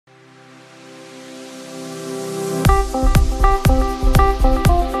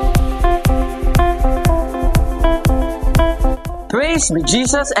Praise be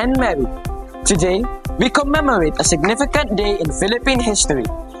Jesus and Mary. Today, we commemorate a significant day in Philippine history,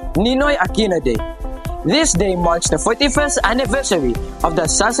 Ninoy Aquino Day. This day marks the 41st anniversary of the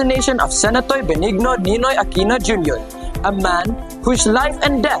assassination of Senator Benigno Ninoy Aquino Jr., a man whose life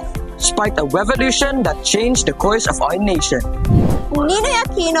and death sparked a revolution that changed the course of our nation. Ninoy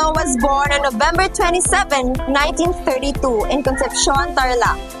Aquino was born on November 27, 1932 in Concepcion,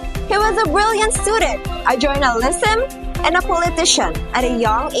 Tarlac. He was a brilliant student, a journalism, and a politician. At a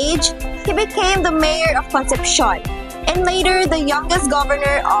young age, he became the mayor of Concepcion and later the youngest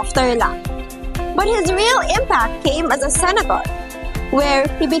governor of Tarlac. But his real impact came as a senator, where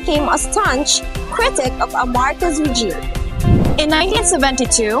he became a staunch critic of a Marcos regime. In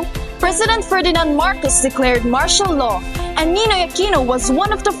 1972, President Ferdinand Marcos declared martial law, and Ninoy Aquino was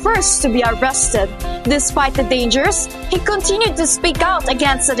one of the first to be arrested. Despite the dangers, he continued to speak out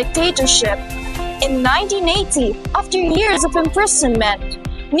against the dictatorship. In 1980, after years of imprisonment,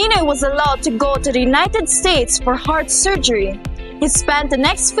 Ninoy was allowed to go to the United States for heart surgery. He spent the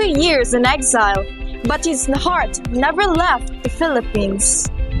next few years in exile, but his heart never left the Philippines.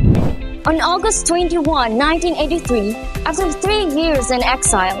 On August 21, 1983, after 3 years in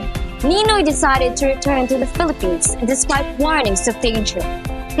exile, Ninoy decided to return to the Philippines despite warnings of danger.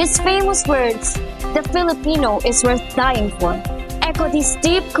 His famous words, "The Filipino is worth dying for," echoed his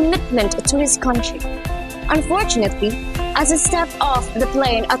deep commitment to his country. Unfortunately, as he stepped off the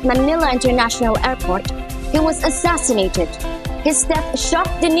plane at Manila International Airport, he was assassinated. His death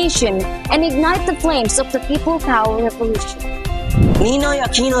shocked the nation and ignited the flames of the People Power Revolution. Ninoy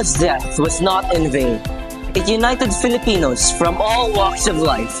Aquino's death was not in vain. It united Filipinos from all walks of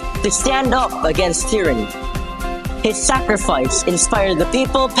life to stand up against tyranny. His sacrifice inspired the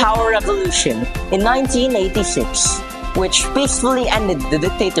People Power Revolution in 1986, which peacefully ended the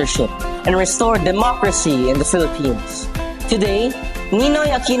dictatorship and restored democracy in the Philippines. Today,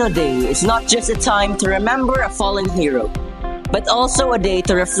 Ninoy Aquino Day is not just a time to remember a fallen hero, but also a day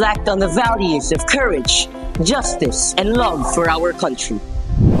to reflect on the values of courage, justice, and love for our country.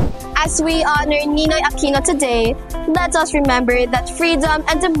 As we honor Ninoy Aquino today, let us remember that freedom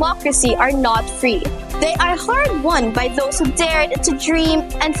and democracy are not free. They are hard-won by those who dared to dream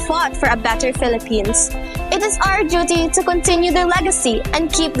and fought for a better Philippines. It is our duty to continue their legacy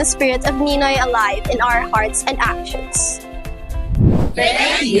and keep the spirit of Ninoy alive in our hearts and actions.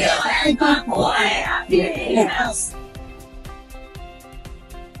 Benigno,